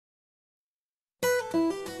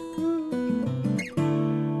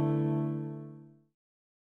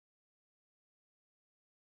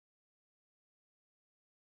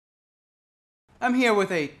I'm here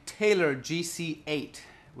with a Taylor GC8,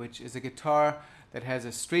 which is a guitar that has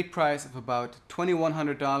a street price of about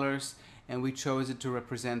 $2,100, and we chose it to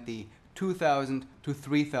represent the $2,000 to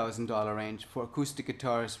 $3,000 range for Acoustic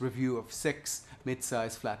Guitar's review of 6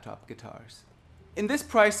 mid-size flat-top guitars. In this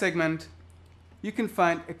price segment, you can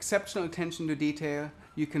find exceptional attention to detail,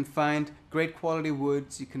 you can find great quality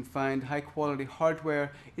woods, you can find high quality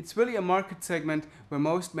hardware. It's really a market segment where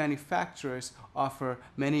most manufacturers offer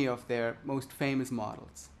many of their most famous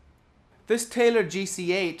models. This Taylor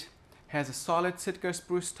GC8 has a solid Sitka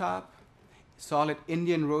spruce top, solid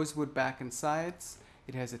Indian rosewood back and sides.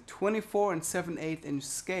 It has a 24 7/8 inch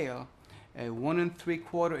scale, a 1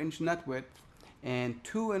 3/4 inch nut width, and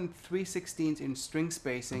 2 3/16 inch string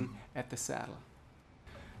spacing at the saddle.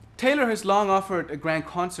 Taylor has long offered a grand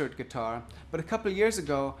concert guitar, but a couple of years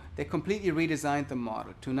ago they completely redesigned the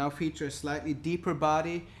model to now feature a slightly deeper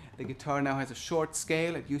body. The guitar now has a short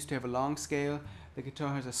scale. It used to have a long scale. The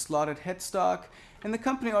guitar has a slotted headstock, and the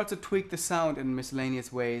company also tweaked the sound in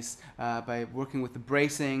miscellaneous ways by working with the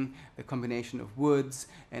bracing, the combination of woods,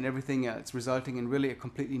 and everything else, resulting in really a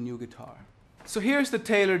completely new guitar. So here's the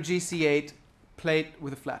Taylor GC8 played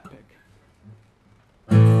with a flat pick.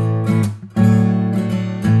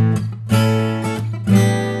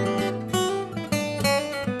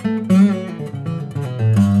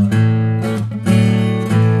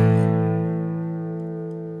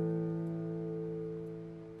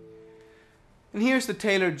 And here's the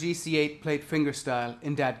Taylor GC8 played fingerstyle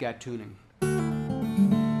in DADGAD tuning.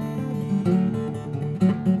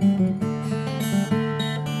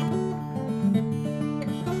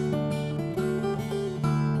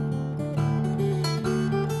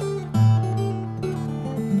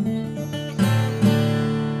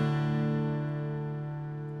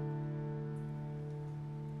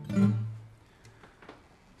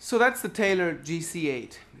 So that's the Taylor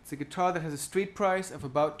GC8. It's a guitar that has a street price of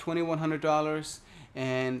about $2,100,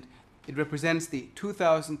 and it represents the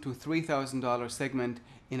 $2,000 to $3,000 segment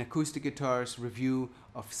in Acoustic Guitar's review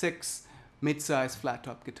of 6 mid-size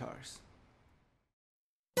flat-top guitars.